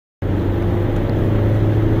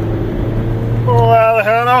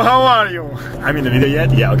I'm in the video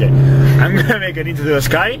yet? Yeah, okay. I'm gonna make it into the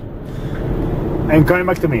sky. And coming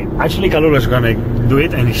back to me. Actually, Kalula is gonna do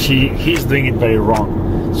it, and he's doing it very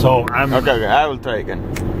wrong. So I'm. Okay, I will try again.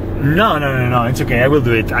 No, it's okay. I will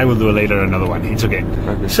do it. I will do it later. Another one. It's okay.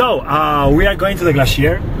 So we are going to the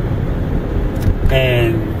Glacier,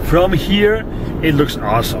 and from here it looks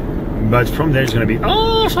awesome. But from there it's gonna be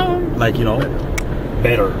awesome. Like, you know,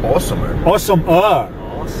 better. Awesomer. Awesomer.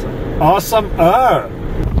 Awesome. Awesomer.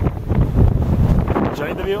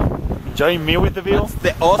 Enjoying the view? Enjoying me with the view? That's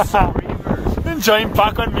the awesome river. Enjoying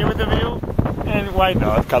Pako and me with the view? And why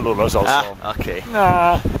not? Kalulos also. Okay.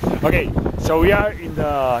 Okay, so we are in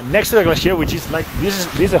the next to the Glacier, which is like this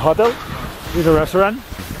is a hotel, this is a restaurant.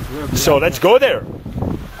 So let's go there,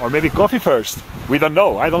 or maybe coffee first. We don't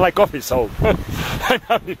know. I don't like coffee, so.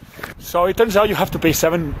 So it turns out you have to pay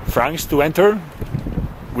 7 francs to enter,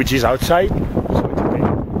 which is outside. So it's okay.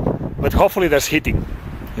 But hopefully there's heating,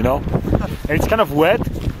 you know. And it's kind of wet,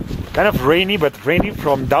 kind of rainy, but rainy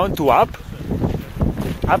from down to up,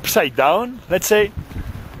 upside down. Let's say.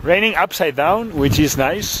 Raining upside down, which is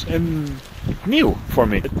nice and new for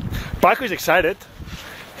me. Pako is excited.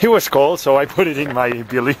 He was cold, so I put it in my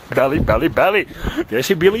belly. Did I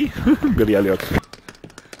say Billy? Billy Elliot.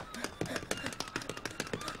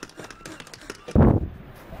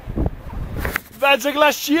 That's a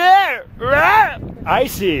glacier! I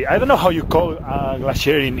see. I don't know how you call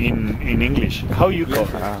glacier in English. How you call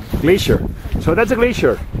it? Glacier. So that's a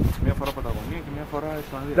glacier.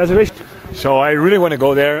 That's a glacier. So I really want to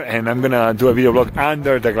go there, and I'm gonna do a video vlog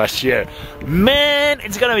under the glacier. Man,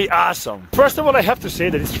 it's gonna be awesome. First of all, I have to say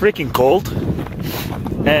that it's freaking cold,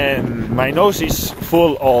 and my nose is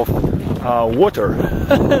full of water,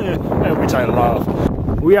 which I love.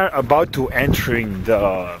 We are about to entering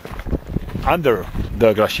the under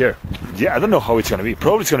the glacier. Yeah, I don't know how it's gonna be.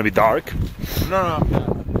 Probably it's gonna be dark. No.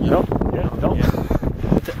 No? Yeah, no. Yeah.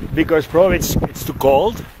 Because probably it's too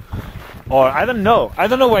cold. Or I don't know. I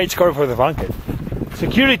don't know why it's covered for the blanket.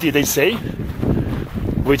 Security, they say,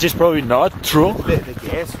 which is probably not true. They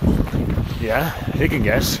guess. Yeah, they can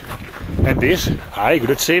guess. And this, hi, good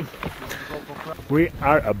to see. We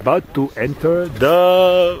are about to enter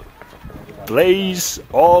the place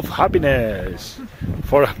of happiness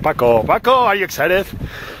for Pako. Pako, are you excited?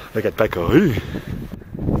 Look at Pako.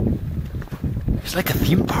 It's like a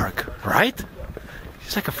theme park, right?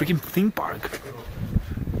 It's like a freaking theme park.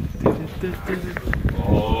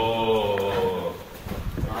 Oh.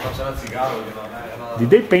 Did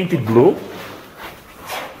they paint it blue?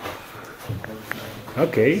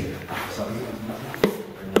 Okay.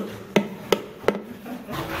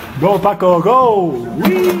 Go Pako, go!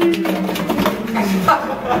 Whee!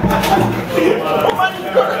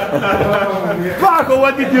 Pako,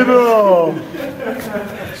 what did you do?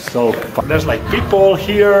 So there's like people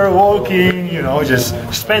here walking, you know, just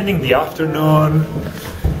spending the afternoon.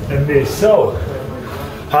 And this. So,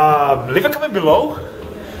 leave a comment below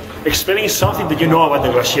explaining something that you know about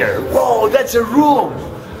the glacier. Whoa, that's a room!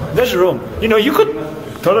 There's a room. You know, you could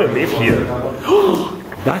totally live here.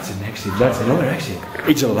 That's an exit, that's another exit.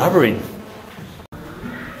 It's a labyrinth.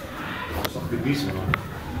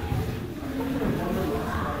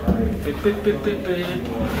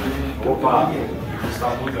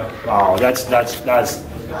 Wow, that's,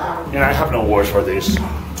 and I have no words for this.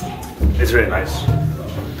 It's really nice.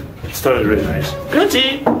 It's totally really nice.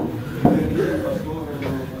 Gucci!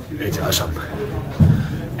 It's awesome.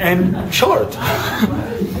 And short.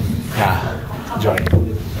 Yeah, enjoy.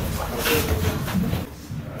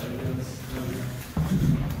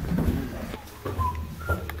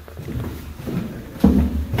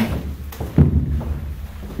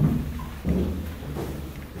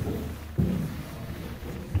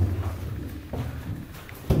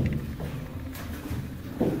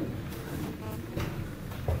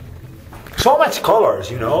 So much colors,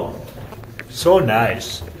 you know? So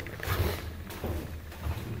nice.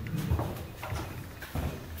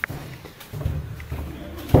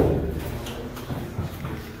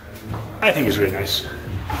 I think it's really nice.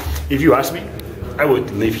 If you ask me, I would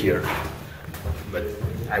live here. But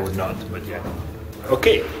I would not, but yeah.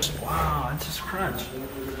 Okay. Wow, it's a scratch.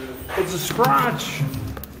 It's a scratch.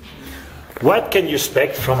 What can you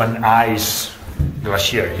expect from an ice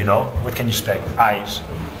glacier, you know? What can you expect? Ice.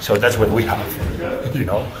 So that's what we have, you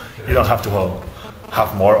know? You don't have to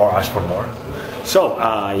have more or ask for more. So,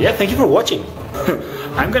 yeah, thank you for watching.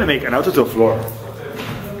 I'm gonna make an auto to the floor.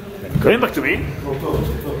 Coming back to me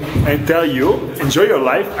and tell you, enjoy your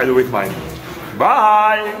life, I do with mine.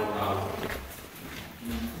 Bye!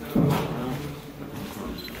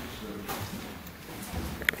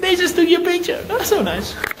 They just took your picture. That's so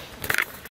nice.